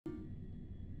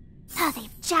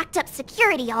They've jacked up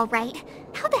security all right.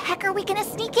 How the heck are we gonna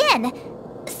sneak in?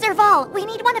 Serval, we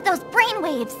need one of those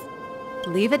brainwaves.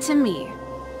 Leave it to me.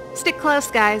 Stick close,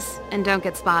 guys, and don't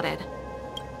get spotted.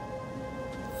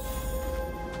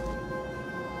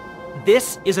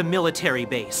 This is a military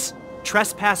base.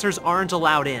 Trespassers aren't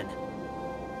allowed in.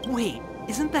 Wait,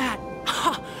 isn't that...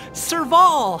 Ha!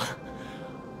 Serval!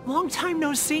 Long time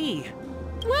no see.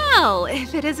 Well,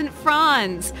 if it isn't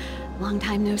Franz. Long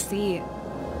time no see.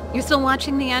 You're still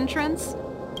watching the entrance?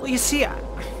 Well, you see,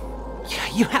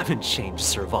 you haven't changed,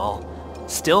 Serval.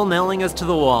 Still nailing us to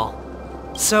the wall.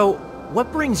 So,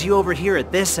 what brings you over here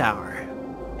at this hour?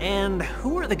 And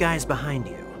who are the guys behind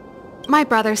you? My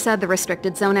brother said the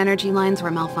restricted zone energy lines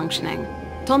were malfunctioning.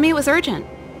 Told me it was urgent.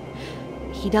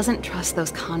 He doesn't trust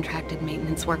those contracted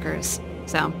maintenance workers,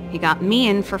 so he got me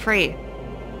in for free.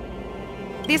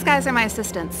 These guys are my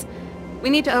assistants. We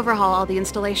need to overhaul all the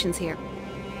installations here.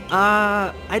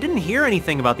 I didn't hear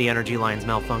anything about the energy lines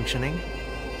malfunctioning.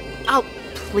 Oh,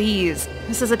 please.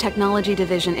 This is a technology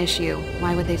division issue.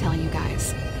 Why would they tell you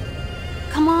guys?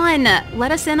 Come on,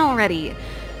 let us in already.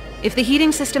 If the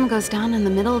heating system goes down in the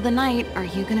middle of the night, are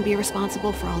you going to be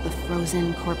responsible for all the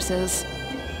frozen corpses?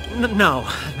 No,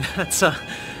 that's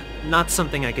not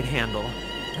something I could handle.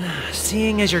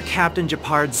 Seeing as you're Captain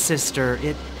Japard's sister,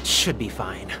 it should be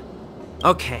fine.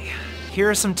 Okay, here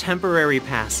are some temporary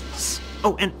passes.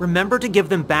 Oh, and remember to give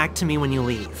them back to me when you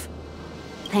leave.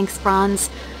 Thanks, Franz.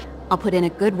 I'll put in a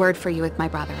good word for you with my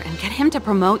brother and get him to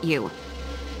promote you.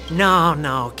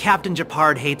 No, Captain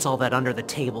Japard hates all that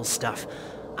under-the-table stuff.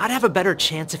 I'd have a better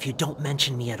chance if you don't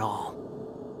mention me at all.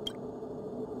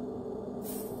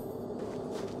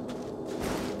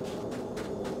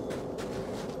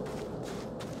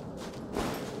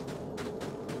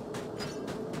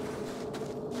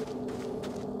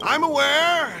 I'm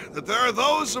aware that there are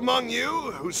those among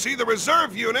you who see the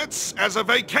reserve units as a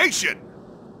vacation.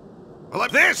 Well,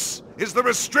 this is the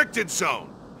restricted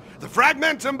zone. The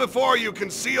fragmentum before you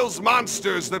conceals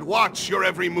monsters that watch your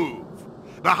every move.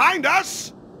 Behind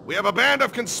us, we have a band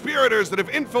of conspirators that have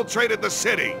infiltrated the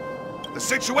city. The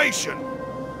situation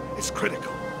is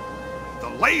critical. The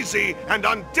lazy and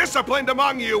undisciplined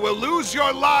among you will lose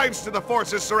your lives to the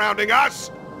forces surrounding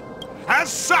us.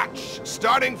 As such,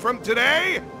 starting from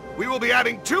today, we will be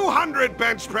adding 200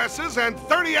 bench presses and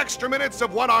 30 extra minutes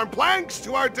of one-arm planks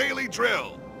to our daily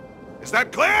drill. Is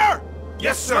that clear?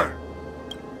 Yes, sir.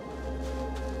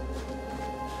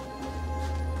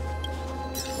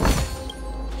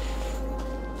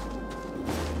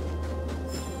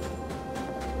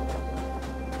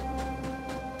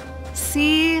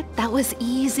 See? That was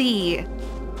easy.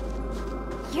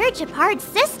 You're Japard's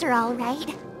sister, all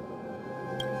right.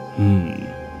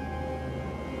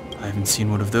 I haven't seen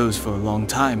one of those for a long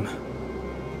time.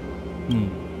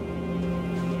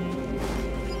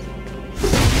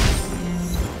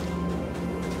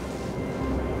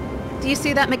 Do you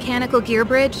see that mechanical gear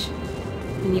bridge?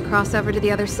 When you cross over to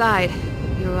the other side,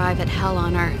 you arrive at Hell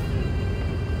on Earth.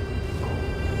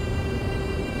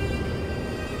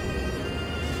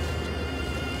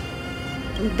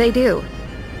 They do.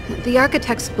 The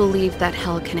architects believe that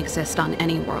Hell can exist on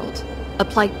any world. A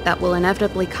plight that will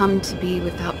inevitably come to be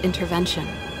without intervention.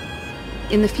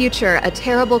 In the future, a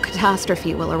terrible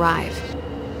catastrophe will arrive.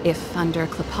 If, under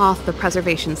Klapoth, the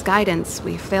Preservation's guidance,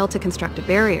 we fail to construct a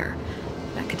barrier,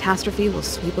 that catastrophe will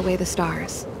sweep away the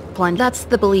stars. And that's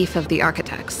the belief of the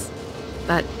architects.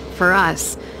 But for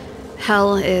us,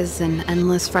 Hell is an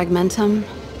endless fragmentum,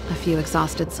 a few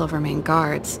exhausted Silvermane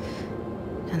guards,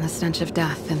 and the stench of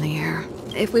death in the air.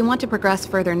 If we want to progress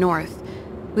further north,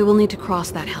 we will need to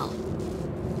cross that Hell.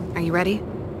 Are you ready?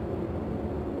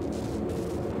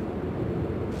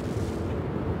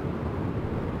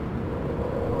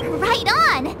 Right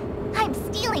on! I'm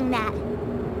stealing that.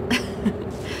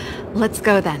 Let's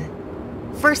go then.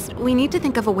 First, we need to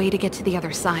think of a way to get to the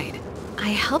other side. I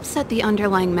helped set the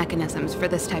underlying mechanisms for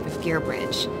this type of gear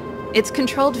bridge. It's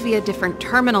controlled via different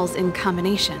terminals in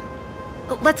combination.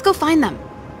 Let's go find them.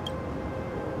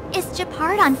 Is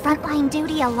Japard on frontline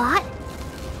duty a lot?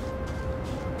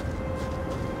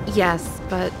 Yes,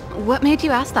 but what made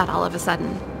you ask that all of a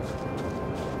sudden?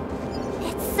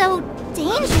 It's so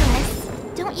dangerous.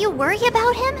 Don't you worry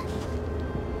about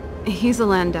him? He's a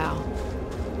Landau.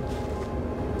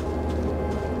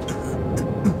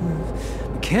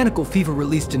 Mechanical Fever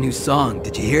released a new song.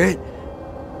 Did you hear it?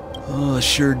 Oh,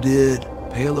 sure did.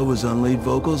 Palo was on lead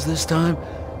vocals this time.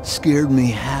 Scared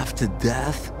me half to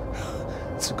death.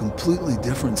 It's a completely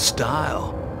different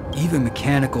style. Even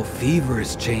Mechanical Fever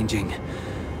is changing.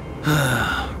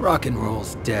 Rock and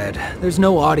roll's dead. There's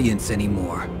no audience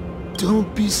anymore.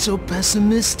 Don't be so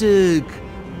pessimistic.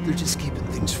 They're just keeping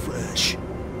things fresh.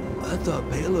 I thought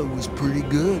Palo was pretty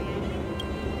good.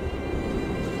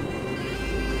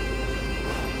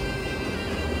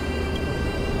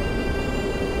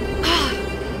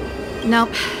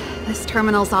 Nope. This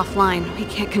terminal's offline. We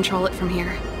can't control it from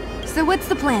here. So what's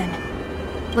the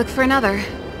plan? Look for another.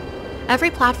 Every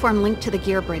platform linked to the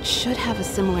gear bridge should have a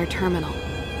similar terminal.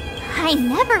 I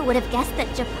never would have guessed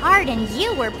that Gepard and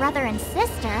you were brother and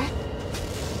sister.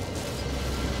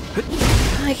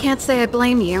 I can't say I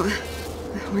blame you.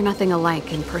 We're nothing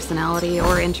alike in personality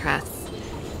or interests.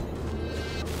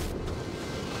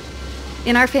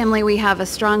 In our family, we have a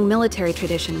strong military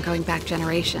tradition going back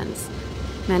generations.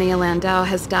 Many a Landau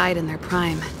has died in their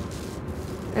prime.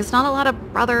 There's not a lot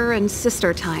of brother and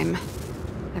sister time.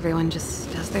 Everyone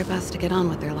just does their best to get on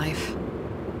with their life.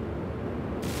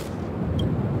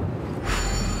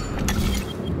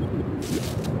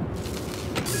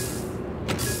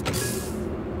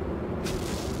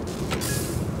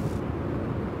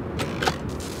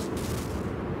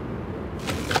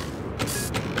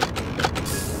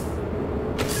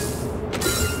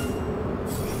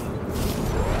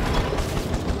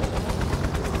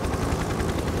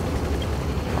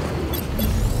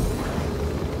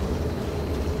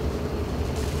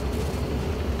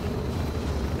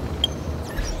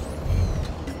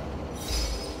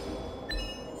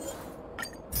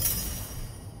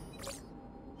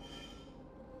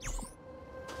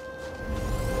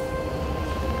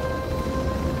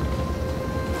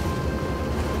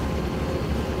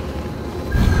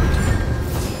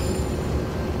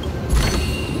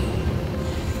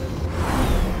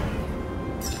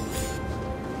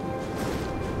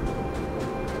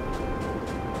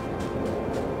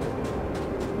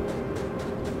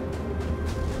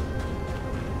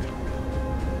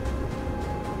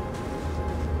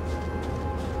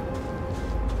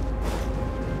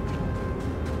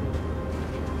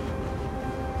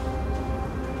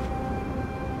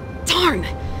 Darn!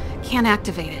 Can't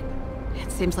activate it.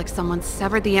 It seems like someone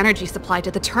severed the energy supply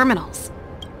to the terminals.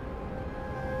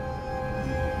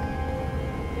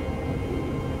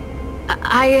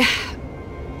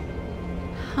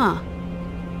 Huh.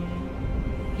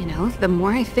 You know, the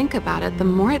more I think about it, the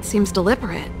more it seems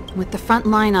deliberate. With the front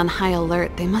line on high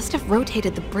alert, they must have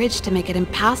rotated the bridge to make it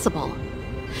impassable.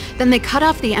 Then they cut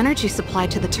off the energy supply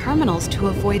to the terminals to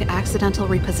avoid accidental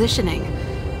repositioning.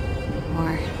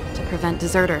 Or to prevent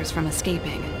deserters from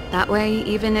escaping. That way,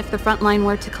 even if the front line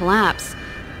were to collapse,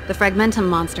 the fragmentum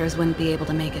monsters wouldn't be able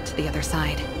to make it to the other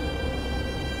side.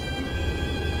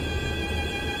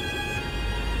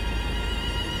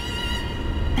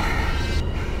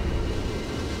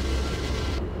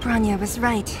 Branya was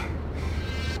right.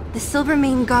 The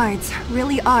Silvermane guards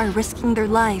really are risking their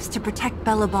lives to protect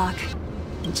Belobog.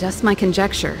 Just my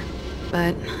conjecture,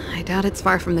 but I doubt it's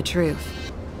far from the truth.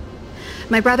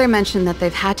 My brother mentioned that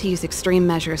they've had to use extreme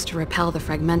measures to repel the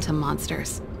fragmentum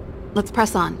monsters. Let's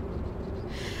press on.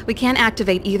 We can't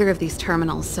activate either of these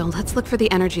terminals, so let's look for the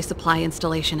energy supply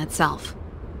installation itself.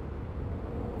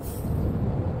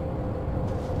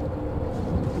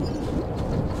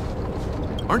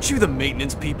 Aren't you the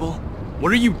maintenance people?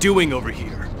 What are you doing over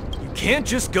here? You can't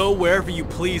just go wherever you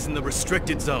please in the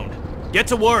restricted zone. Get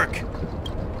to work!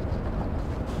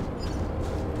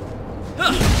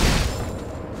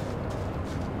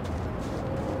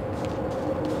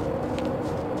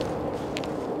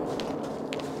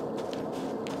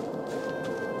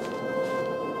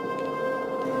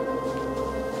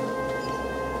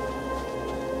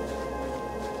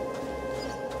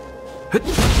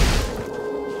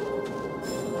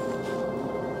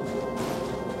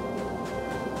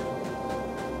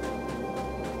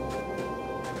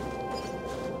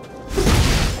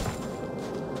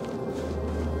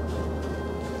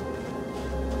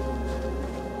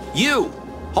 You!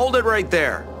 Hold it right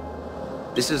there!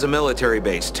 This is a military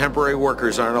base. Temporary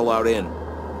workers aren't allowed in.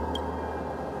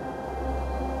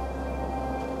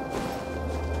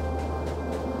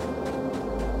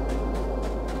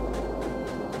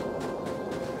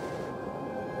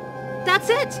 That's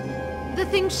it! The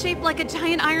thing's shaped like a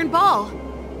giant iron ball.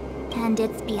 And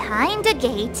it's behind a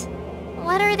gate.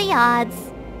 What are the odds?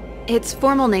 Its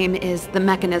formal name is the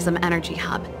Mechanism Energy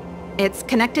Hub. It's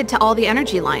connected to all the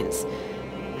energy lines.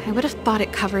 I would have thought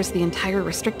it covers the entire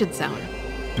restricted zone.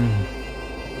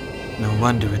 No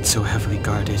wonder it's so heavily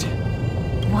guarded.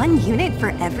 One unit for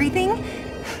everything?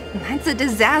 That's a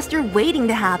disaster waiting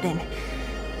to happen.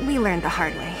 We learned the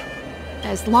hard way.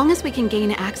 As long as we can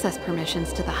gain access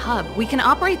permissions to the hub, we can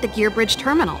operate the gear bridge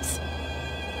terminals.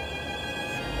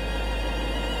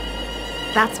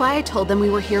 That's why I told them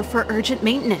we were here for urgent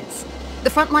maintenance.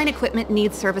 The frontline equipment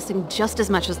needs servicing just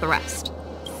as much as the rest.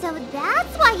 So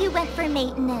that's why you went for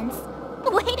maintenance.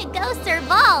 Way to go,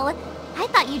 Serval. I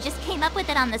thought you just came up with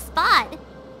it on the spot.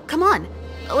 Come on,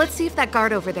 let's see if that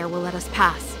guard over there will let us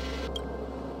pass.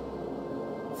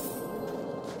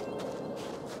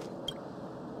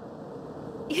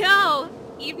 Yo,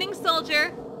 evening,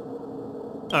 soldier.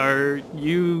 Are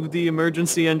you the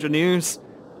emergency engineers?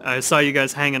 I saw you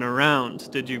guys hanging around.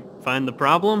 Did you find the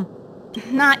problem?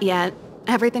 Not yet.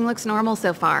 Everything looks normal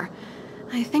so far.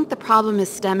 I think the problem is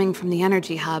stemming from the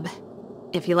energy hub.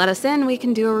 If you let us in, we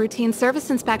can do a routine service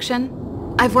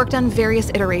inspection. I've worked on various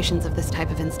iterations of this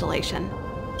type of installation.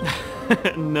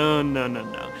 No.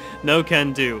 No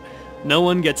can do. No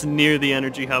one gets near the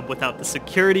energy hub without the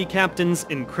security captain's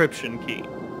encryption key.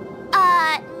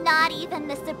 Not even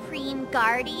the Supreme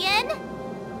Guardian?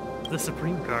 The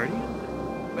Supreme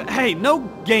Guardian? Hey, no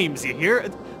games, you hear?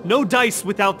 No dice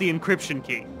without the encryption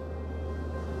key.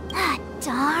 Ah,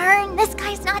 darn, this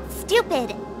guy's not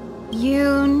stupid.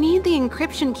 You need the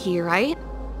encryption key, right?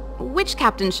 Which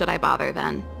captain should I bother,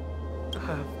 then?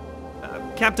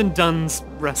 Captain Dunn's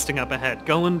resting up ahead.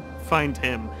 Go and find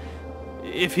him.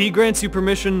 If he grants you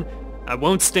permission, I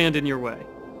won't stand in your way.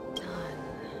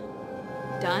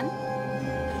 Done?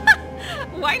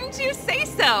 Why didn't you say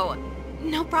so?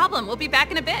 No problem, we'll be back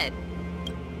in a bit.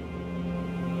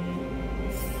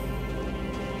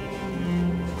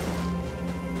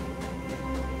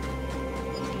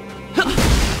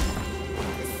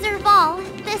 Serval,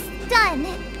 this Dunn,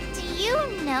 do you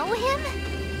know him?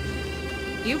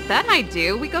 You bet I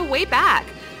do. We go way back.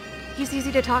 He's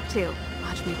easy to talk to.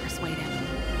 Watch me persuade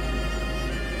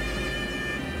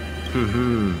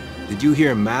him. Did you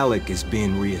hear Malik is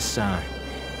being reassigned?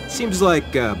 Seems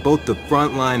like both the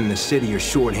front line and the city are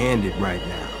short-handed right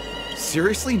now.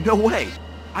 Seriously? No way.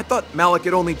 I thought Malik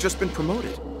had only just been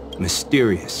promoted.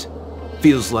 Mysterious.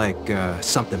 Feels like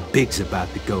something big's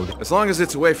about to go down. As long as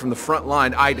it's away from the front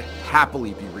line, I'd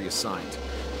happily be reassigned.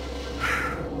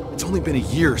 It's only been a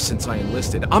year since I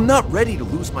enlisted. I'm not ready to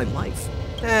lose my life.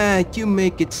 You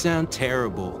make it sound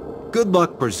terrible. Good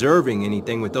luck preserving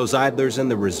anything with those idlers in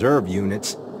the reserve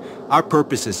units. Our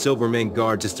purpose as Silvermane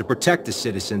Guards is to protect the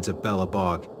citizens of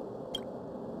Belobog.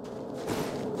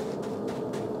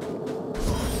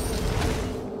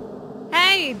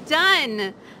 Hey,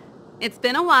 Dunn! It's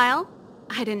been a while.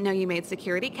 I didn't know you made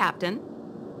security captain.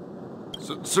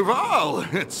 Serval,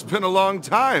 it's been a long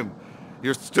time.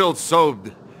 You're still so...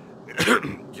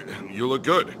 You look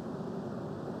good.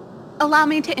 Allow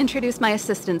me to introduce my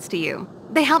assistants to you.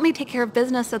 They help me take care of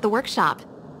business at the workshop.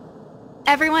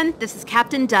 Everyone, this is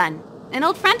Captain Dunn, an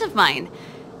old friend of mine.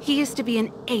 He used to be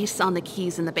an ace on the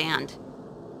keys in the band.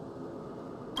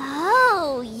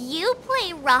 Oh, you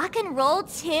play rock and roll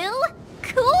too?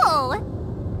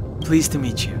 Cool! Pleased to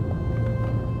meet you.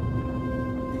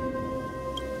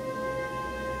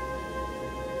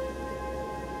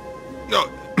 Oh,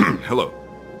 hello.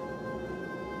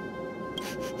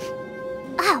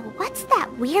 Oh, what's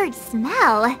that weird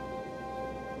smell?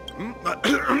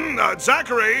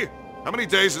 Zachary! How many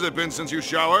days has it been since you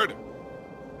showered?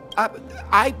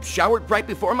 I showered right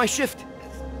before my shift.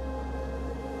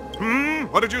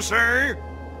 What did you say?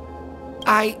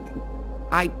 I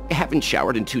haven't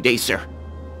showered in 2 days, sir.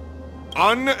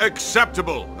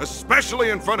 Unacceptable, especially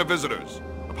in front of visitors.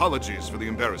 Apologies for the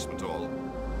embarrassment, all.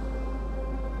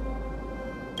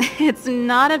 It's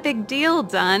not a big deal,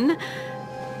 Dunn.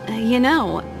 You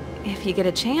know, if you get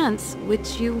a chance, would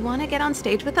you want to get on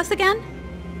stage with us again?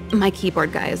 My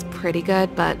keyboard guy is pretty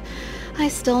good, but I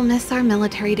still miss our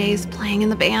military days playing in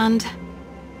the band.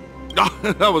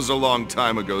 That was a long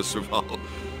time ago, Serval.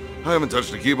 I haven't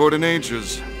touched a keyboard in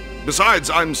ages. Besides,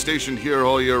 I'm stationed here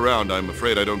all year round. I'm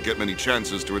afraid I don't get many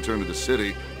chances to return to the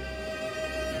city.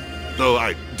 Though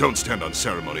I don't stand on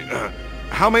ceremony.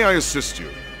 How may I assist you?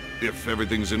 If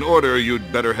everything's in order, you'd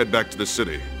better head back to the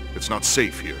city. It's not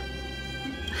safe here.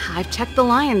 I've checked the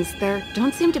lines. There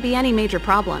don't seem to be any major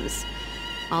problems.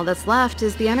 All that's left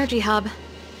is the energy hub.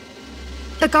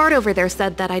 The guard over there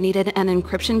said that I needed an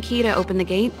encryption key to open the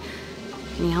gate.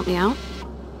 Can you help me out?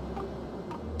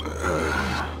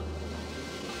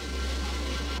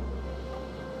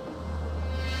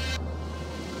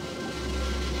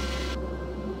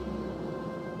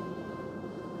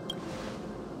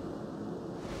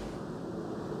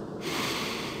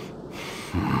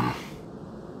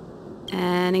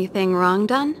 Anything wrong,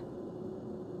 Dunn?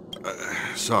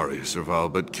 Sorry, Serval,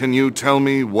 but can you tell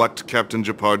me what Captain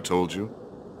Gepard told you?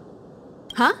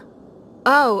 Huh?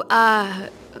 Oh,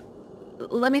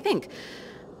 let me think.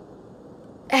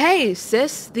 Hey,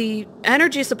 sis, the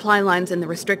energy supply lines in the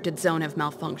restricted zone have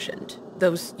malfunctioned.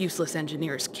 Those useless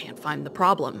engineers can't find the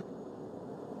problem.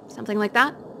 Something like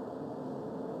that?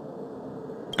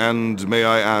 And may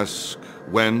I ask,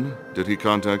 when did he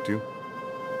contact you?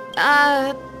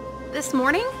 This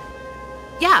morning?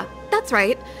 Yeah, that's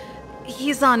right.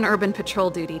 He's on urban patrol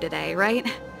duty today, right?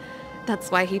 That's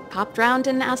why he popped round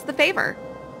and asked the favor.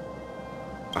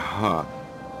 Aha.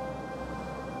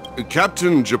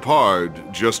 Captain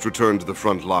Gepard just returned to the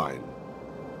front line.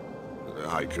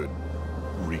 I could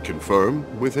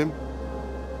reconfirm with him?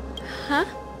 Huh?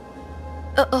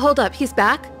 Hold up, he's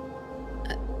back?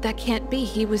 That can't be.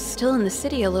 He was still in the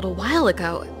city a little while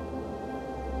ago.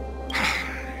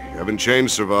 You haven't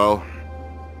changed, Serval.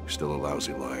 You're still a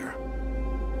lousy liar.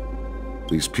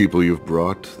 These people you've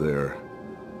brought, they're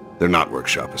not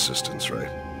workshop assistants, right?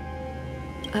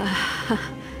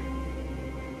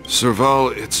 Serval,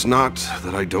 it's not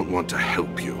that I don't want to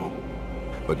help you,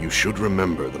 but you should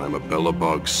remember that I'm a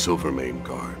Belobog Silvermane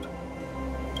guard.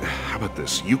 How about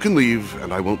this? You can leave,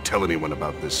 and I won't tell anyone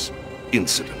about this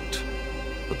incident.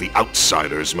 But the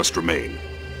outsiders must remain.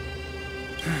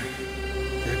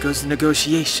 There goes the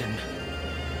negotiation.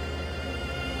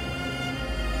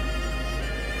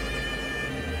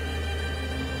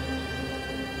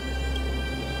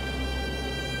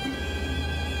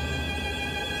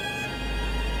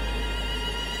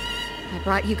 I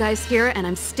brought you guys here, and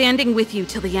I'm standing with you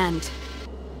till the end.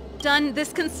 Dunn,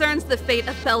 this concerns the fate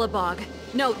of Belobog.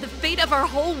 No, the fate of our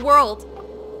whole world.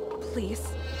 Please,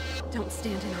 don't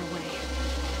stand in our way.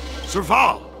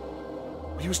 Serval!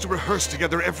 We used to rehearse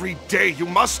together every day, you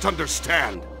must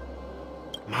understand.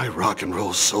 My rock and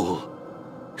roll soul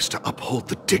is to uphold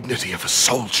the dignity of a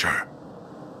soldier.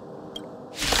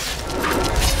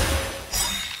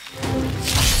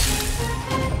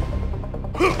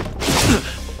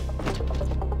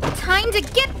 Time to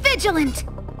get vigilant!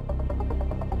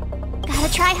 Gotta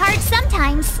try hard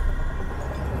sometimes.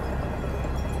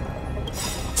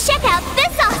 Check out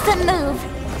this awesome move!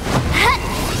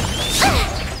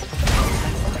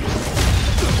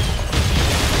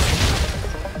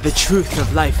 The truth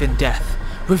of life and death,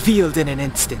 revealed in an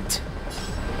instant.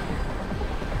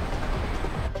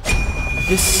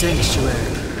 This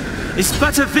sanctuary is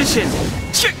but a vision!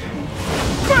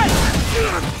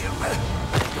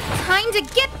 Time to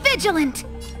get vigilant!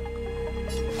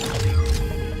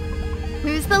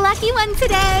 Who's the lucky one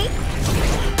today?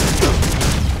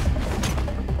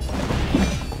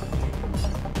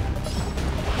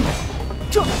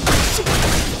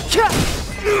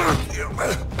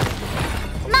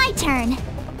 My turn.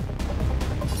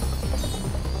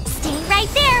 Stay right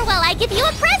there while I give you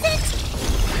a present.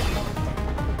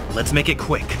 Let's make it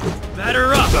quick.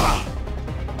 Batter up!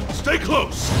 Stay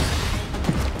close!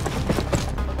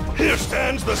 Here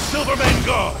stands the Silvermane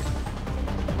Guard!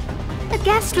 A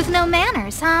guest with no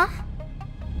manners, huh?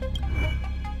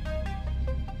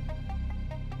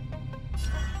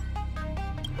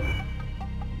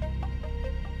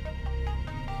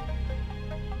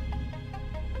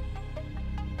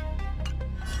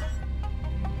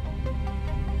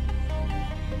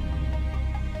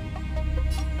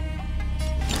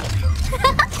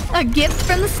 A gift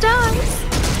from the stars.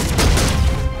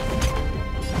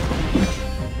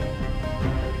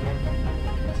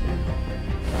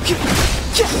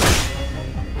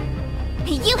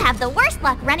 You have the worst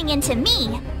luck running into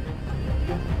me.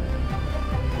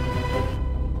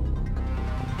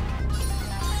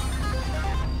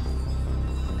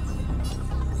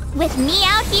 With me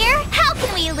out here, how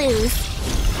can we lose?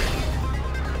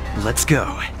 Let's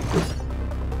go.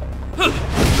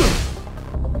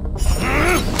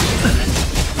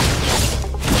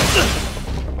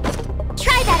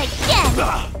 Try that again!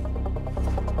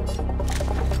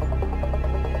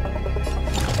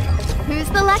 Who's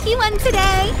the lucky one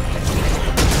today?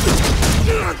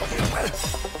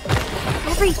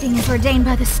 Everything is ordained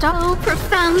by the star. Oh,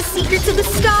 profound secrets of the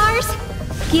stars!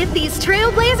 Give these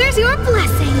trailblazers your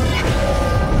blessing!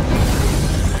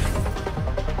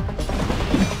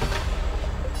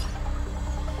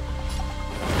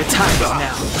 The time is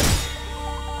now.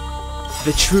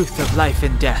 The truth of life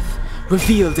and death,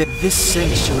 revealed in this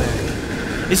sanctuary,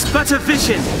 is but a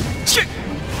vision! Stay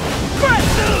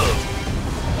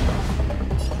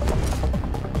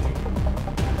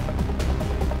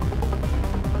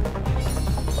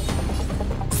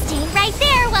right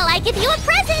there while I give you a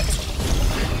present!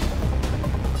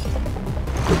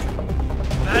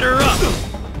 Batter up!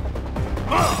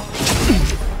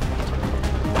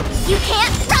 You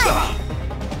can't run!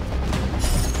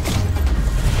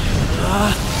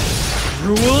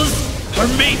 Rules are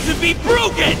made to be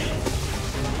broken!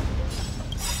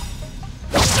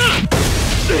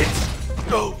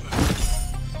 It's over.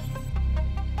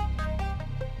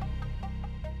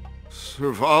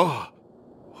 Serval?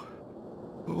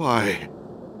 Why?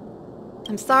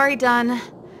 I'm sorry, Dunn.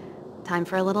 Time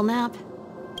for a little nap.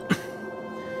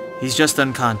 He's just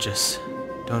unconscious.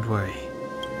 Don't worry.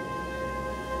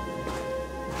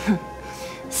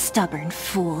 Stubborn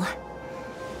fool.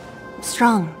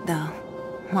 Strong, though.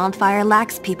 Wildfire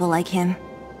lacks people like him.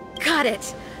 Got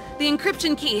it! The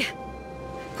encryption key!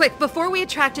 Quick, before we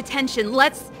attract attention,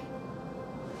 let's...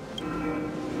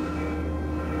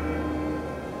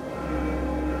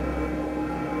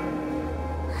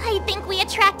 I think we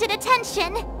attracted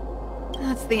attention.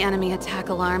 That's the enemy attack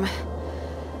alarm.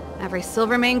 Every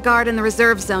Silvermane guard in the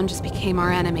reserve zone just became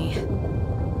our enemy.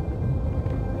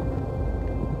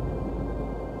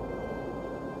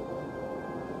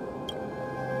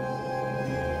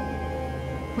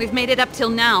 We've made it up till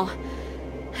now.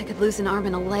 I could lose an arm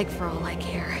and a leg for all I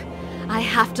care. I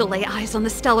have to lay eyes on the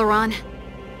Stellaron.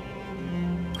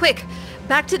 Quick,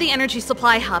 back to the energy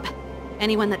supply hub.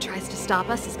 Anyone that tries to stop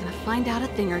us is gonna find out a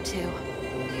thing or two.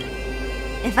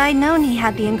 If I'd known he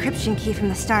had the encryption key from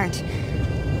the start,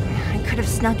 I could have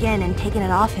snuck in and taken it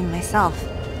off him myself.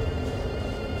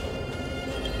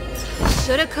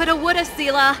 Shoulda, coulda, woulda,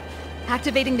 Sela.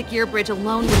 Activating the gear bridge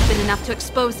alone would have been enough to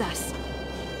expose us.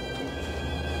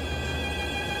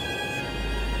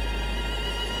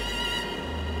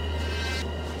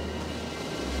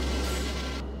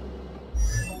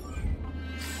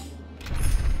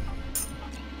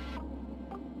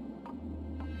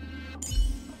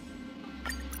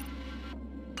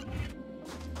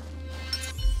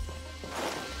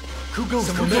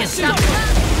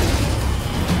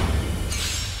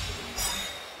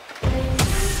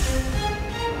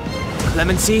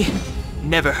 Clemency?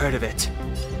 Never heard of it.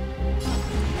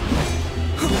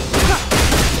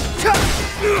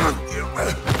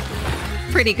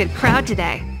 Pretty good crowd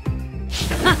today.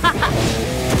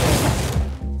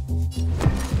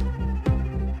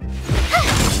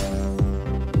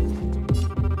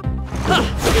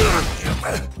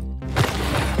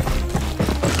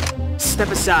 Step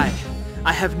aside.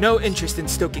 I have no interest in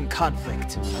stoking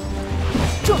conflict.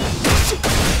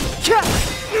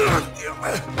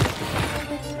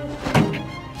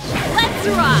 Let's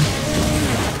rock!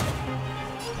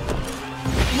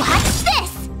 Watch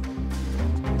this!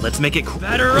 Let's make it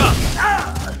batter up!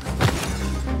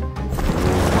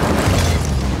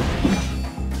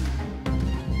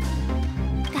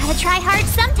 Gotta try hard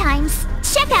sometimes.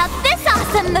 Check out this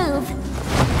awesome move!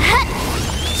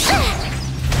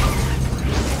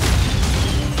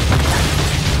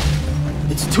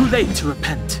 It's too late to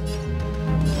repent.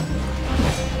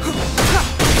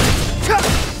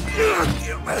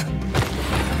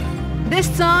 This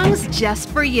song's just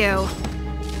for you.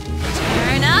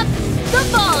 Turn up the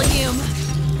volume.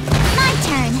 My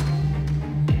turn.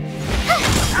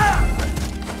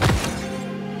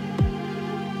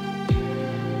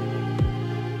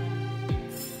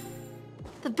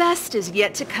 The best is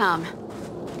yet to come.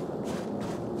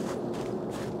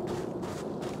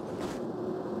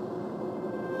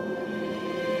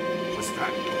 What's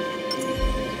that?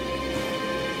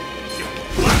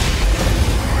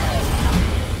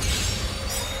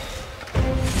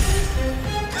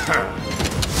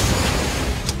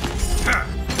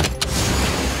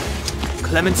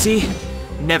 Clemency?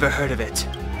 Never heard of it.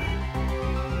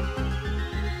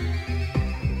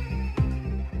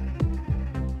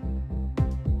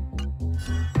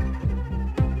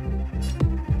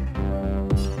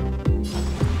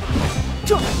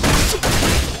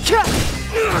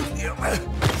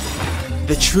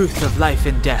 The truth of life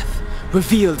and death,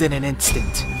 revealed in an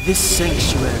instant. This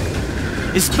sanctuary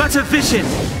is but a vision!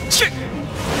 Keep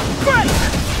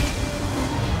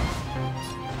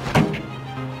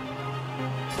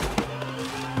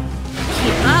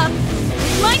up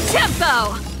my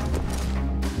tempo!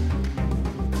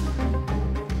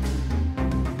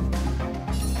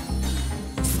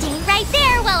 Stay right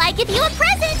there while I give you a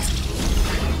present!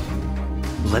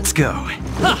 Let's go.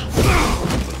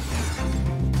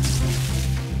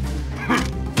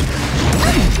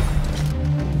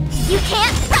 You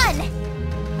can't run!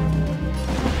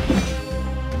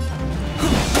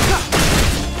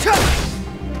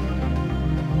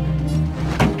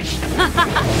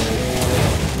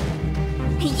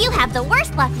 You have the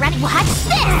worst luck running. Watch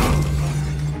this!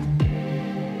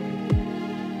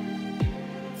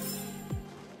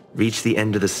 Reach the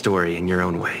end of the story in your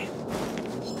own way.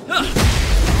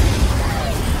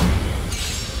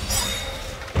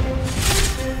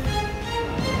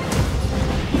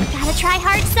 Gotta try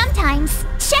hard sometimes.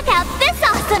 Check out this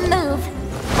awesome move!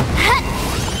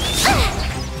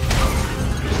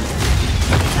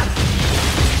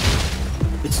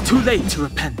 It's too late to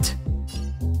repent.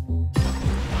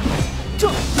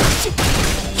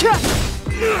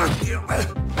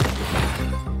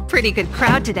 Pretty good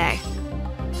crowd today.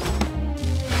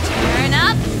 Turn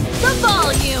up the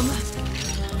volume!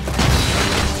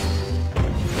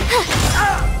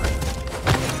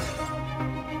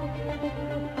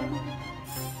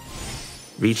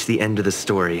 Reach the end of the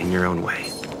story in your own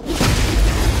way.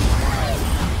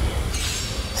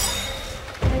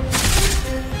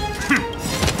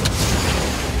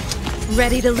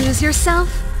 Ready to lose yourself?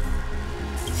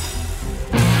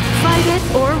 Fight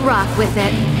it or rock with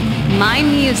it. My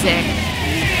music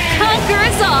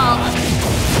conquers all!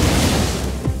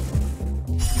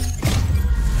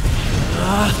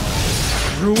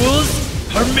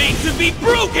 Rules are made to be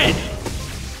broken!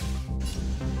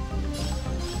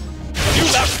 You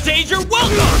outstayed your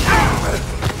welcome!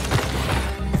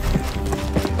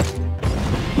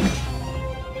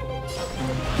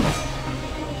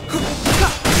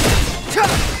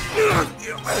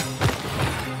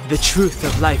 The truth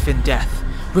of life and death,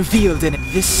 revealed in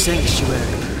this sanctuary,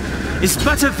 is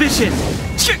but a vision!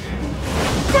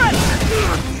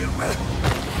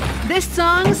 This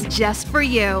song's just for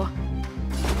you.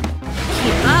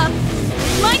 Keep up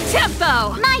my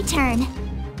tempo! My turn.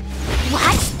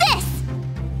 Watch this!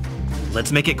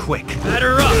 Let's make it quick.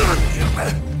 Batter up!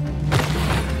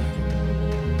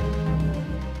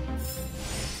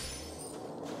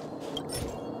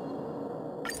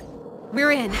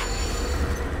 We're in.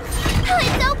 Oh,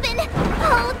 it's open!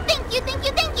 Oh, thank you,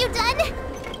 Dunn!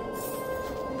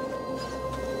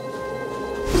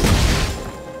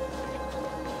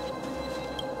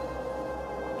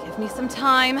 Give me some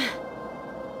time.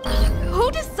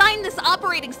 Who designed this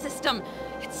operating system?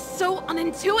 It's so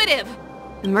unintuitive.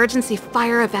 Emergency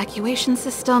fire evacuation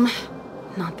system?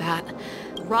 Not that.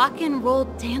 Rock and roll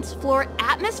dance floor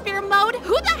atmosphere mode?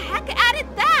 Who the heck added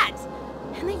that?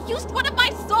 And they used one of my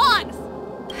songs!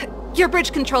 Your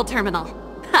bridge control terminal.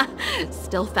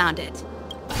 Still found it.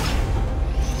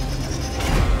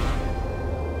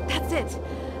 That's it.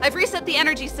 I've reset the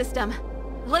energy system.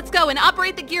 Let's go and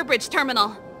operate the gear bridge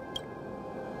terminal.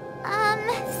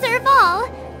 Serval,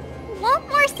 won't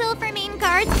more Silvermane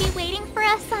guards be waiting for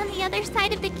us on the other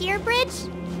side of the gear bridge?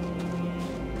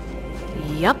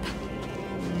 Yup.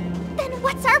 Then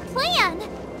what's our plan?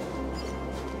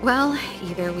 Well,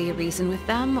 either we reason with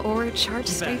them or charge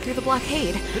straight through the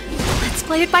blockade. Let's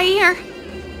play it by ear.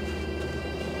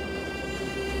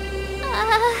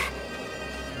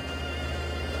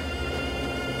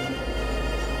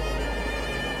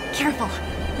 Careful.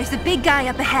 There's a big guy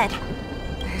up ahead.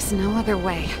 There's no other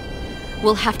way.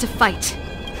 We'll have to fight.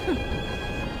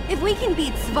 If we can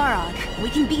beat Svarog, we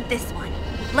can beat this one.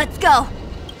 Let's go!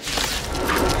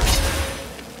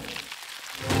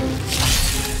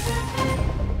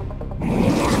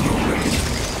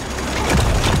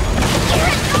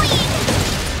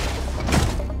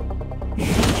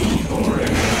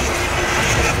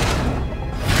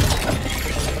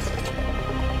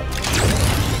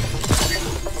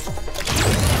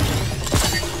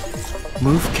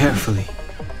 Move carefully.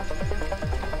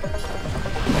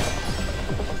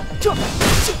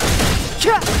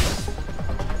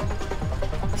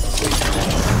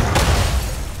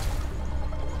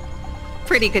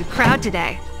 Pretty good crowd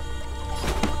today.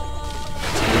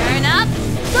 Turn up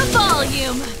the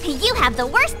volume! You have the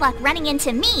worst luck running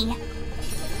into me.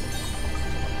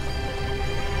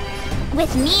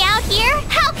 With me out here,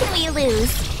 how can we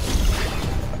lose?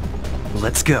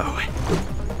 Let's go.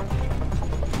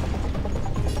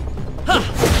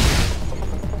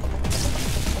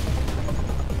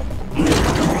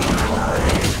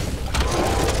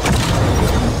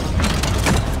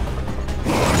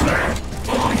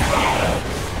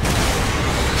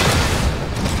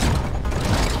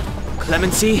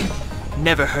 Clemency?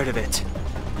 Never heard of it.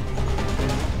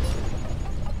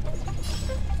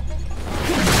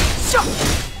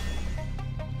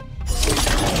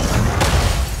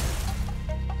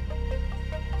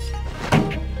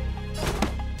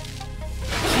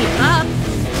 Keep up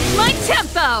my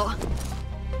tempo!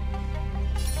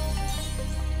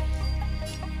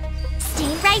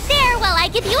 Stay right there while I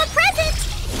give you a present!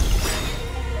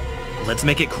 Let's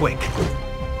make it quick.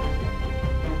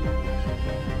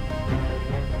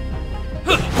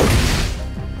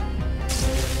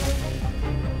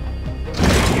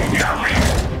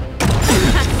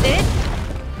 That's it?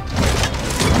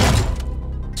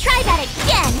 Try that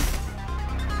again!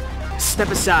 Step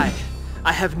aside.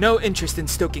 I have no interest in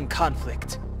stoking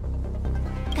conflict.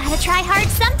 Gotta try hard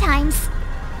sometimes.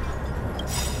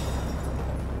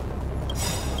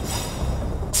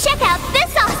 Check out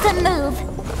this awesome move!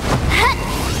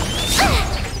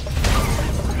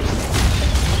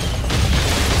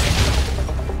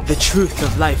 The truth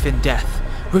of life and death,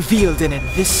 revealed in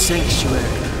this sanctuary,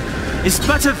 is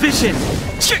but a vision.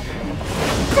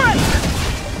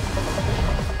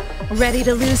 Ready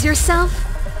to lose yourself?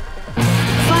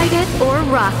 Fight it or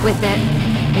rock with it.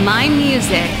 My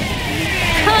music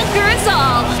conquers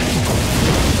all!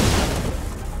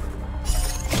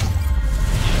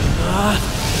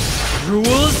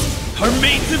 Rules are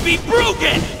made to be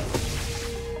broken!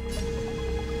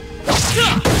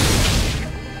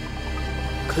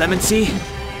 Clemency?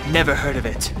 Never heard of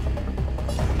it.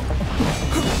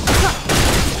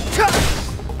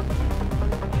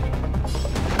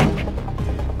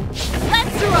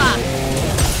 Let's rock!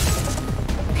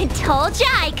 I told ya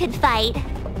I could fight.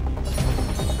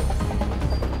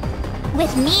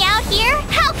 With me out here,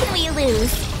 how can we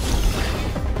lose?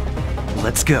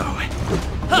 Let's go.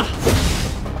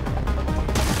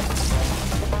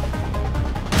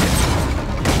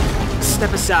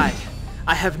 Step aside.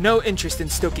 I have no interest in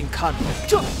stoking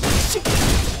conflict.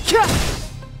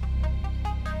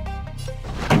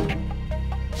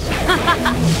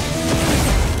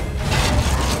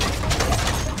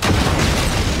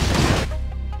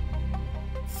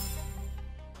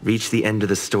 Reach the end of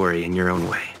the story in your own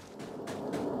way.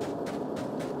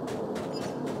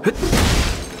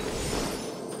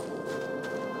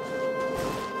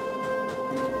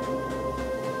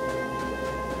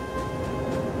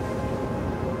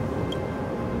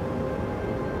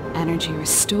 Energy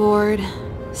restored,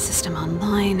 system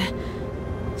online,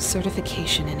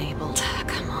 certification enabled.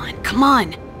 Come on, come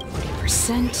on!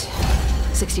 40%,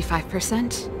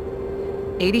 65%,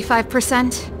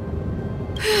 85%.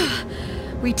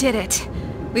 We did it.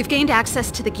 We've gained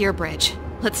access to the gear bridge.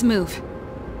 Let's move.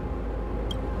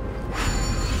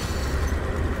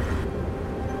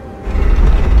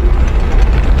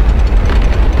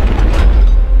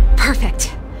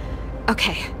 Perfect.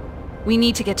 Okay. We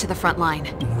need to get to the front line.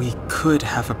 We could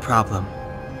have a problem.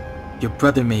 Your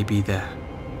brother may be there.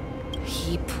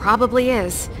 He probably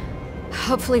is.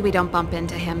 Hopefully we don't bump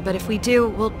into him, but if we do,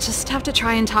 we'll just have to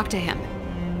try and talk to him.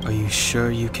 Are you sure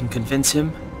you can convince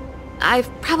him? I've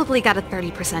probably got a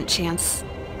 30% chance,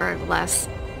 or less.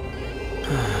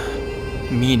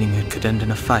 Meaning it could end in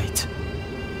a fight.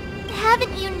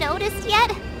 Haven't you noticed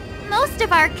yet? Most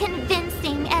of our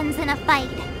convincing ends in a fight.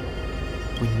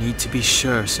 We need to be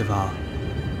sure, Serval.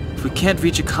 If we can't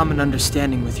reach a common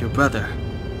understanding with your brother,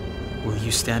 will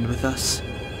you stand with us?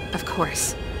 Of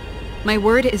course. My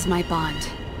word is my bond.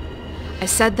 I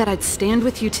said that I'd stand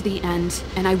with you to the end,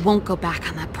 and I won't go back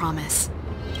on that promise.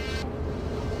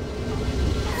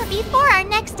 Before our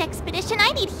next expedition,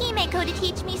 I need Himeko to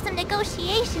teach me some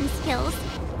negotiation skills.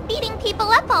 Beating people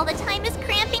up all the time is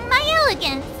cramping my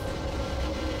elegance.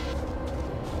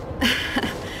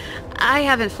 I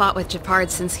haven't fought with Gepard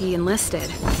since he enlisted.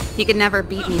 He could never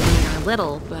beat me when we were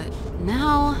little, but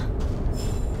now...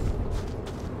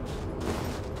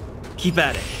 Keep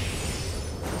at it.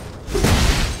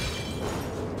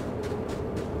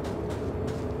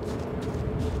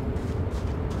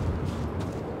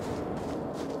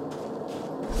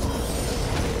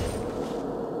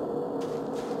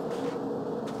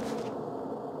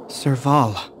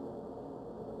 Serval.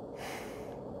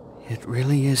 It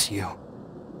really is you.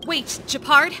 Wait,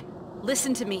 Gepard!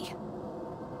 Listen to me.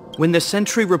 When the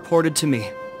sentry reported to me,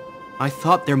 I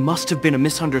thought there must have been a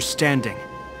misunderstanding.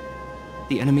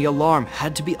 The enemy alarm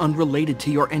had to be unrelated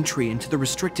to your entry into the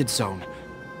restricted zone.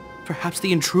 Perhaps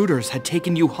the intruders had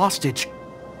taken you hostage.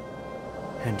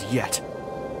 And yet,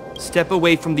 step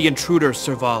away from the intruders,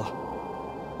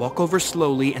 Serval. Walk over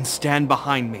slowly and stand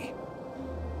behind me.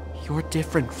 You're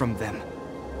different from them.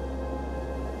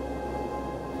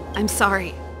 I'm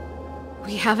sorry.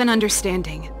 We have an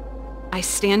understanding. I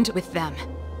stand with them.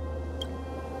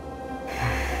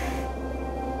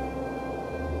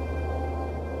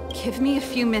 Give me a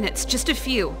few minutes, just a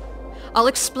few. I'll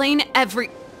explain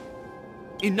every...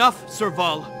 Enough,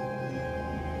 Serval!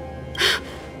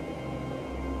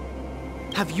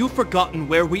 Have you forgotten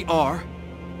where we are?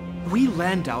 We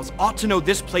Landaus ought to know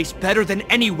this place better than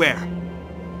anywhere.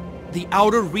 The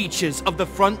outer reaches of the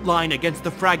front line against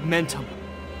the Fragmentum.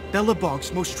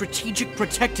 Belobog's most strategic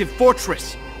protective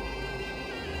fortress.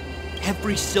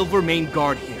 Every Silvermane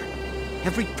guard here,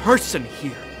 every person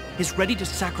here, is ready to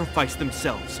sacrifice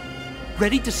themselves.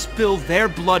 Ready to spill their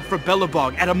blood for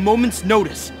Belobog at a moment's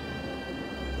notice.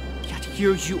 Yet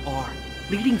here you are,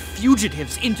 leading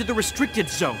fugitives into the restricted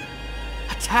zone.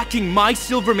 Attacking my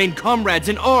Silvermane comrades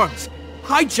in arms.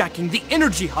 Hijacking the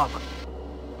energy hub.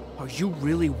 Are you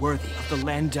really worthy of the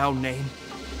Landau name?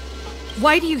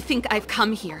 Why do you think I've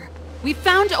come here? We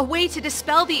found a way to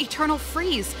dispel the eternal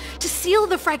freeze, to seal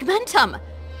the Fragmentum.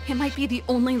 It might be the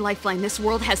only lifeline this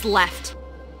world has left.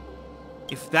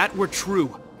 If that were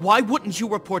true, Why wouldn't you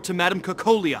report to Madame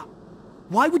Cocolia?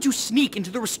 Why would you sneak into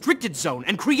the restricted zone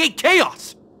and create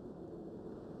chaos?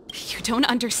 You don't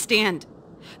understand.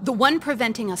 The one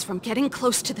preventing us from getting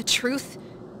close to the truth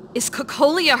is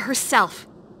Cocolia herself.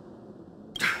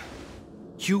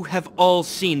 You have all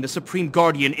seen the Supreme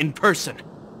Guardian in person.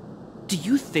 Do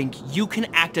you think you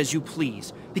can act as you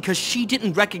please because she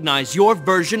didn't recognize your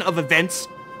version of events?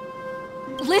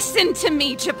 Listen to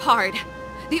me, Gepard.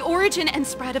 The origin and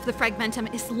spread of the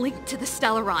Fragmentum is linked to the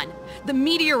Stellaron. The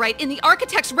meteorite in the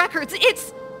Architect's records,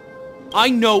 it's... I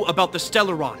know about the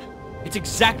Stellaron. It's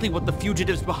exactly what the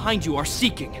fugitives behind you are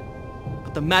seeking.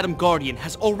 But the Madam Guardian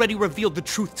has already revealed the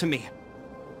truth to me.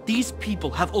 These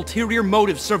people have ulterior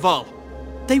motives, Serval.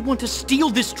 They want to steal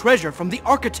this treasure from the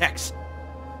Architects.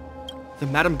 The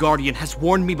Madam Guardian has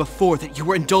warned me before that you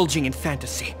were indulging in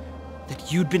fantasy, that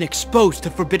you'd been exposed to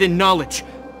forbidden knowledge,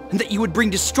 and that you would bring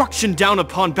destruction down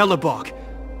upon Belobog.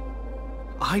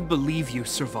 I believe you,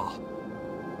 Serval.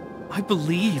 I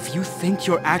believe you think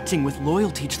you're acting with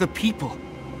loyalty to the people.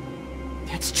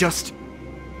 It's just...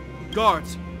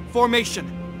 Guards,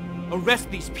 formation. Arrest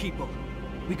these people.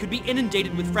 We could be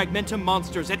inundated with Fragmentum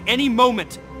monsters at any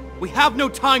moment. We have no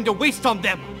time to waste on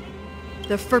them.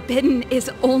 The forbidden is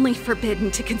only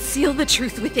forbidden to conceal the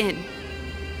truth within.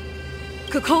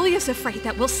 Cocolia's afraid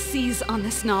that we'll seize on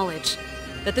this knowledge,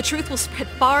 that the truth will spread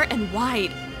far and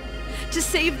wide. To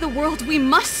save the world, we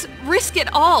must risk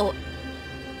it all.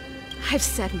 I've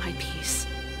said my piece.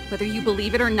 Whether you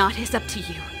believe it or not is up to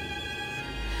you.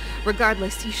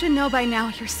 Regardless, you should know by now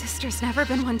your sister's never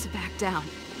been one to back down.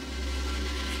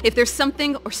 If there's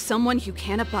something or someone you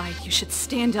can't abide, you should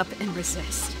stand up and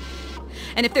resist.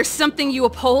 And if there's something you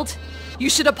uphold, you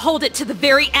should uphold it to the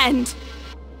very end.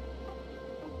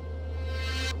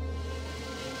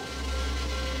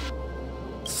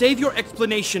 Save your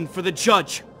explanation for the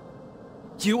judge.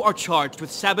 You are charged with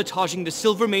sabotaging the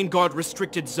Silvermane Guard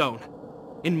restricted zone.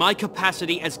 In my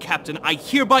capacity as captain, I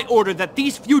hereby order that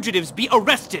these fugitives be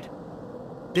arrested.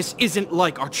 This isn't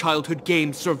like our childhood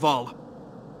game, Serval.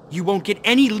 You won't get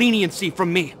any leniency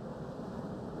from me.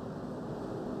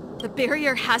 The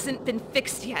barrier hasn't been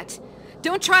fixed yet.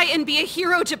 Don't try and be a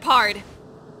hero, Gepard.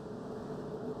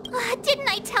 Didn't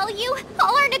I tell you?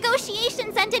 All our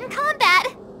negotiations end in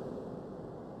combat.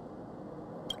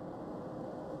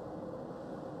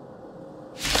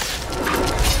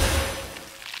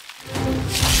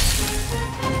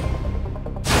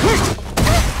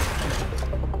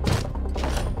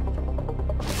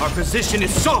 Our position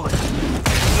is solid.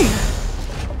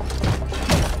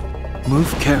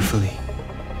 Move carefully.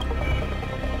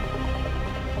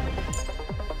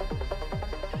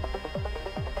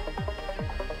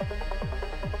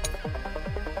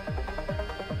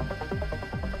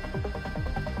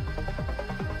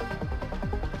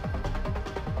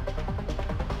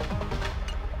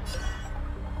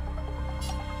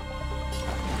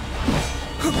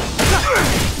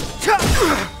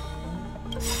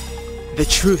 The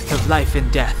truth of life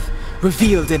and death,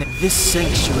 revealed in this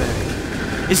sanctuary,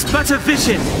 is but a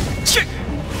vision!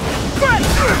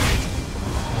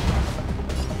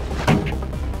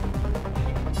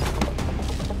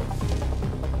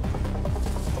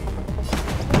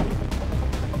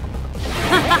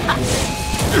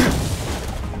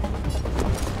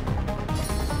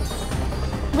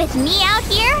 With me out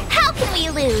here, how can we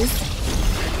lose?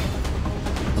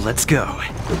 Let's go.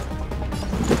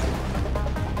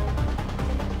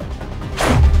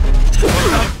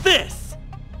 This!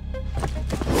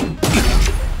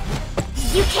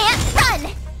 You can't run!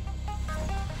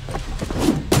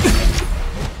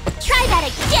 Try that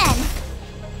again!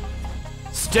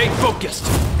 Stay focused!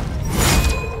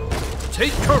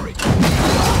 Take courage!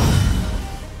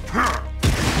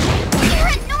 You're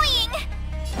annoying!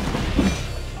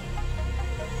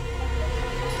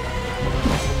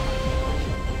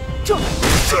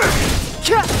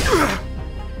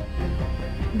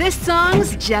 This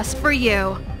song's just for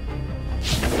you.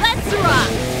 Let's rock!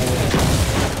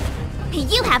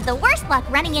 You have the worst luck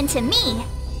running into me.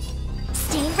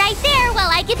 Stay right there while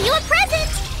I give you a present!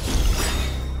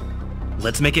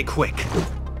 Let's make it quick.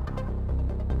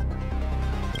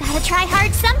 Gotta try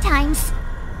hard sometimes.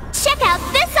 Check out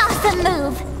this awesome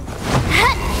move!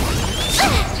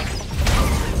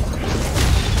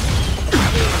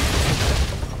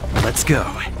 Let's go.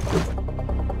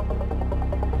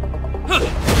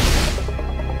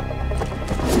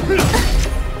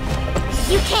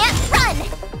 You can't run!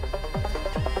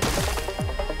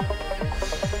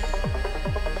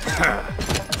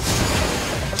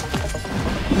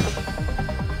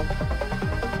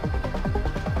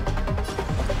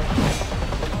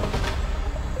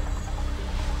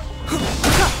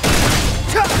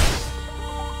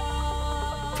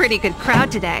 pretty good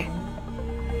crowd today.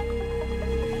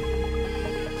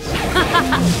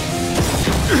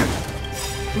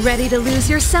 Ready to lose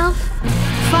yourself?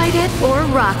 Fight it or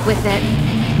rock with it.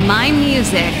 My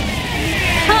music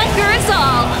conquers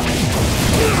all!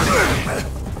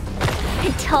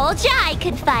 I told ya I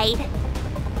could fight.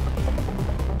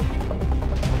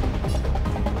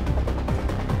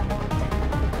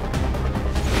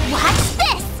 Watch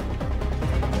this!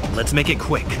 Let's make it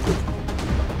quick.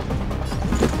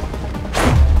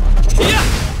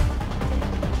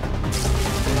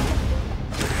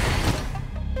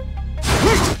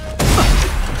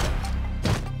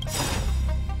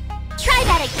 Try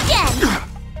that again!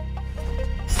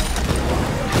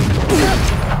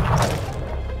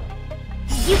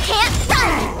 You can't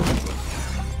run!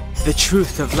 The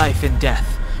truth of life and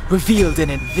death, revealed in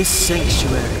this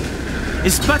sanctuary,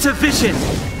 is but a vision!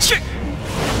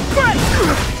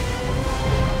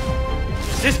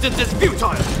 Resistance is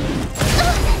futile!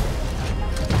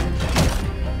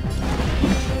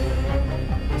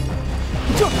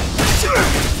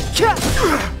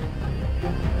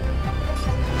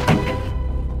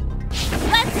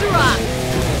 Let's rock!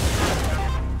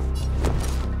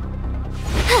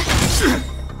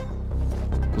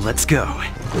 Let's go.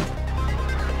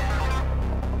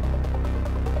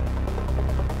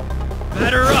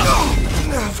 Batter up!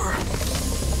 Never.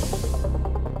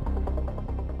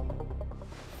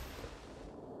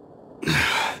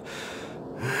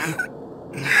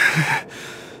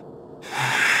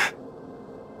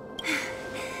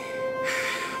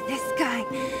 This guy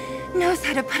knows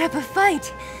how to put up a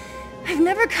fight. I've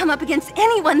never come up against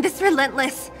anyone this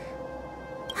relentless.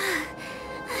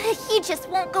 He just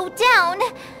won't go down.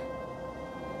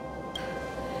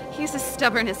 He's as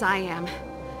stubborn as I am.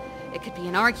 It could be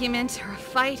an argument or a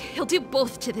fight. He'll do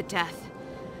both to the death.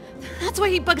 That's why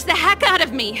he bugs the heck out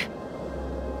of me.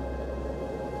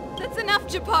 That's enough,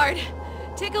 Gepard.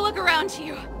 Take a look around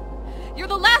you. You're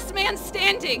the last man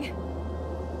standing.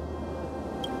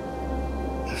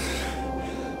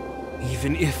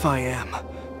 Even if I am,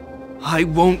 I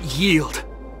won't yield.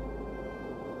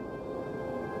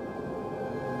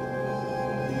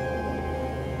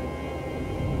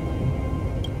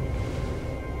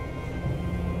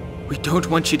 We don't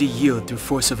want you to yield through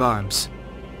force of arms.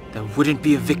 That wouldn't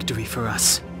be a victory for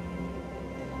us.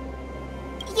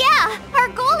 Yeah, our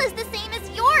goal is the same as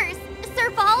yours.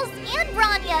 Serval's and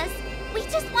Branya's. We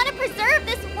just want to preserve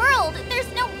this world.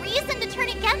 There's no reason to turn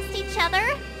against each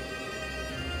other.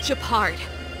 Gepard,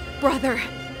 brother,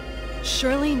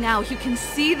 surely now you can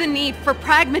see the need for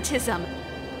pragmatism.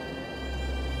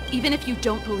 Even if you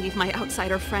don't believe my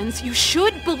outsider friends, you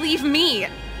should believe me.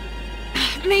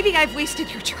 Maybe I've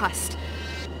wasted your trust.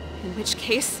 In which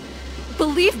case,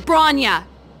 believe Branya.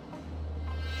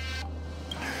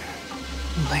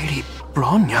 Lady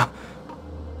Branya?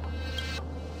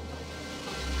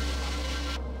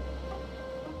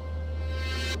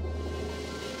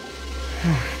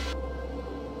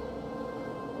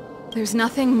 There's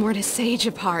nothing more to say,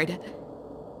 Gepard.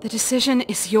 The decision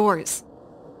is yours.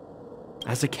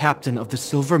 As a captain of the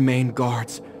Silver Mane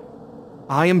Guards,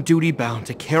 I am duty-bound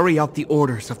to carry out the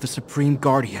orders of the Supreme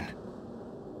Guardian.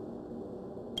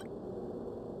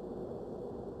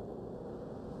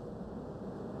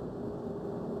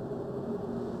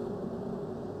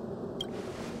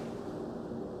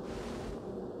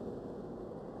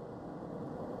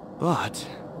 But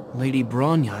Lady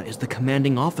Branya is the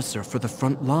commanding officer for the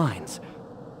front lines.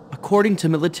 According to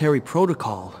military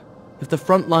protocol, if the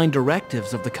frontline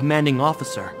directives of the commanding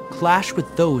officer clash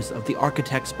with those of the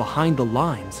architects behind the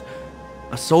lines,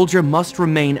 a soldier must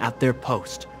remain at their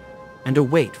post and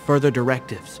await further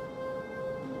directives.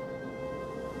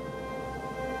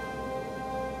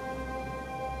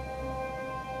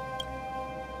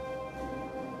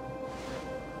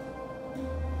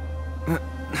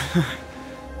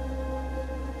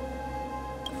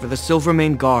 For the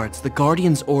Silvermane Guards, the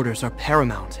Guardian's orders are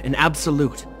paramount and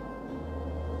absolute.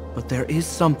 But there is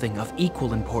something of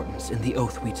equal importance in the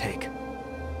oath we take.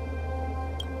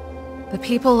 The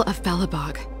people of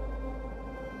Belobog.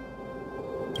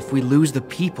 If we lose the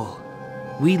people,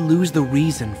 we lose the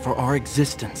reason for our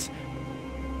existence.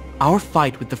 Our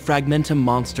fight with the Fragmentum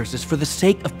monsters is for the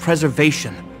sake of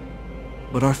preservation.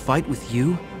 But our fight with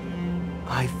you?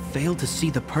 I fail to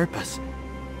see the purpose.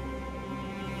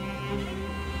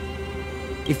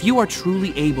 If you are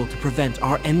truly able to prevent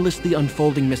our endlessly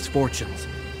unfolding misfortunes,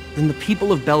 then the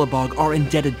people of Belobog are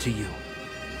indebted to you.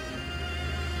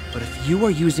 But if you are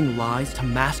using lies to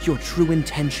mask your true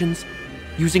intentions,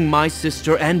 using my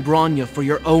sister and Branya for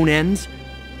your own ends,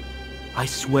 I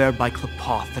swear by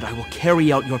Klepoth that I will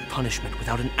carry out your punishment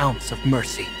without an ounce of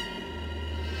mercy.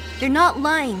 They're not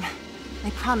lying.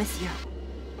 I promise you.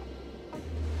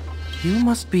 You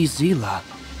must be Zila.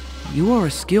 You are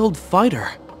a skilled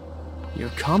fighter. Your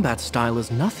combat style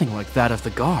is nothing like that of the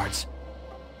guards.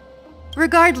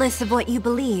 Regardless of what you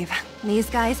believe, these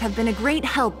guys have been a great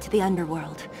help to the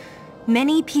underworld.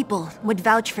 Many people would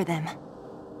vouch for them.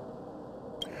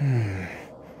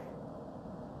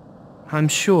 I'm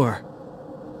sure.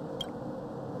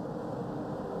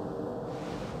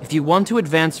 If you want to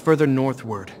advance further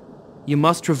northward, you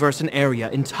must traverse an area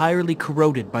entirely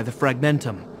corroded by the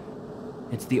fragmentum.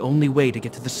 It's the only way to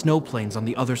get to the snow plains on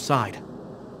the other side.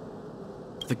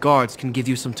 The guards can give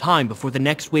you some time before the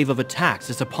next wave of attacks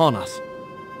is upon us.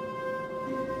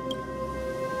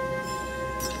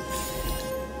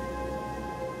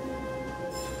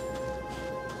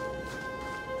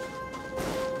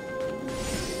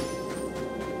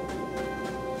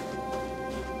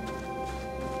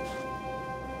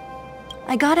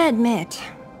 I gotta admit,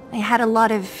 I had a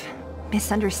lot of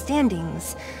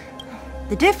misunderstandings.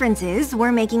 The difference is,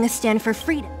 we're making a stand for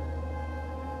freedom.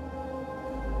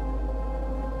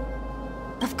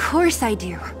 Of course I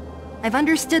do. I've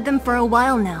understood them for a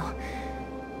while now.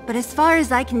 But as far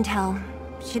as I can tell,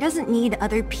 she doesn't need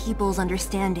other people's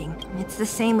understanding. It's the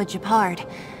same with Gepard.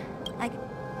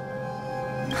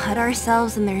 Put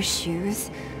ourselves in their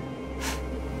shoes.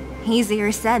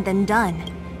 Easier said than done.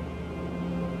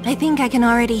 I think I can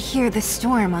already hear the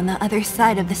storm on the other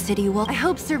side of the city wall. I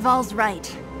hope Serval's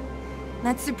right.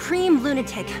 That supreme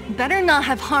lunatic better not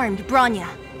have harmed Bronya.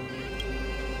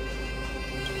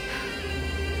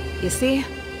 You see?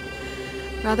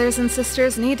 Brothers and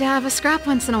sisters need to have a scrap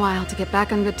once in a while to get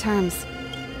back on good terms.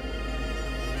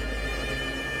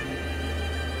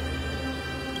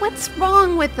 What's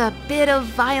wrong with a bit of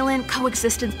violent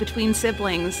coexistence between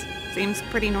siblings? Seems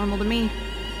pretty normal to me.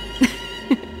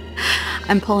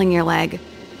 I'm pulling your leg.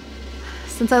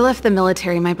 Since I left the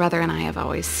military, my brother and I have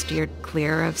always steered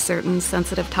clear of certain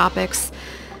sensitive topics.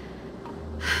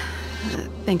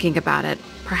 Thinking about it,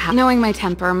 perhaps knowing my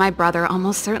temper, my brother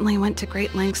almost certainly went to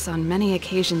great lengths on many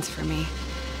occasions for me.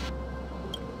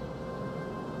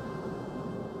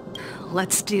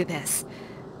 Let's do this.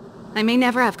 I may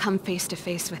never have come face to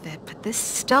face with it, but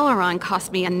this Stellaron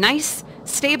cost me a nice,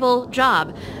 stable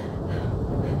job.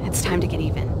 It's time to get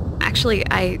even. Actually,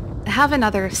 I have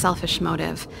another selfish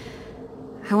motive.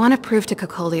 I want to prove to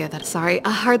Cocolia that, sorry,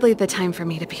 hardly the time for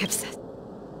me to be upset.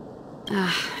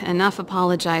 Enough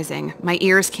apologizing. My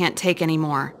ears can't take any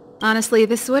more. Honestly,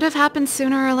 this would have happened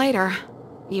sooner or later.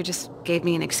 You just gave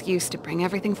me an excuse to bring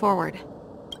everything forward.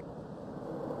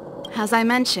 As I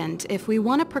mentioned, if we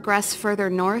want to progress further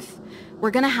north,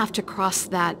 we're gonna have to cross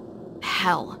that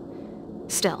hell.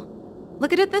 Still,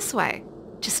 look at it this way.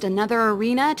 Just another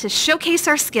arena to showcase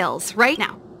our skills right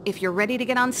now. If you're ready to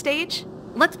get on stage,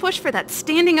 let's push for that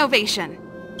standing ovation.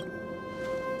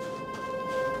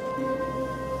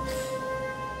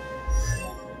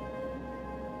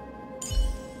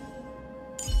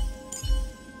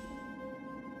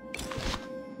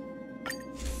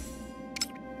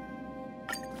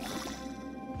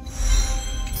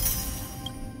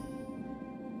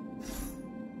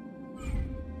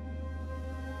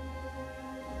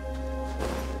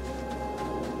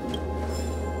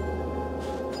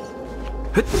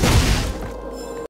 Hit.